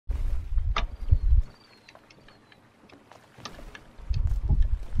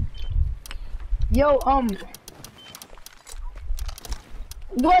Yo,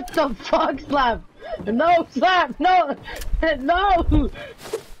 what the fuck, Slap? No, Slap, no, no,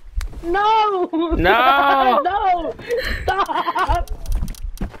 no, No! no, stop.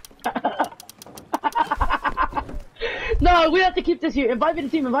 No, we have to keep this here. Invite me to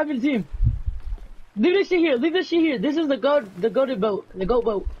the team, invite me to the team. Leave this shit here, leave this shit here. This is the goated boat, the goat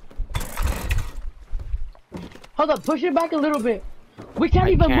boat. Hold up, push it back a little bit. We can't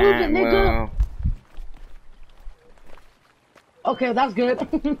even move it, nigga. Well. Okay, that's good.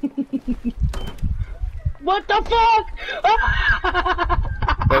 What the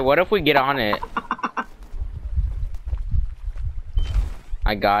fuck? Wait, what if we get on it?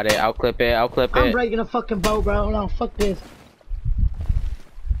 I got it. I'll clip it. I'll clip I'm it. breaking a fucking boat, bro. No, fuck this.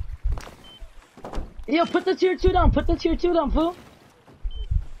 Yo, put the tier 2 down. Put the tier 2 down, fool.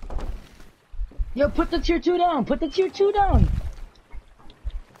 Yo, put the tier 2 down. Put the tier 2 down.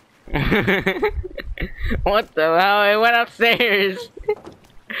 What the hell? It went upstairs.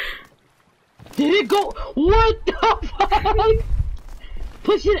 Did it go? What the fuck?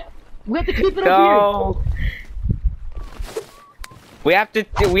 Push it. We have to keep it up Go. We have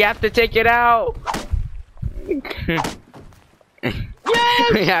to take it out. Yes!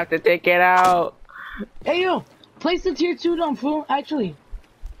 We have to take it out. Hey, yo. Place the tier 2 down, fool. Actually.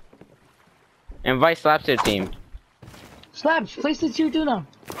 Invite Slaps to the team. Slaps, place the tier 2 down.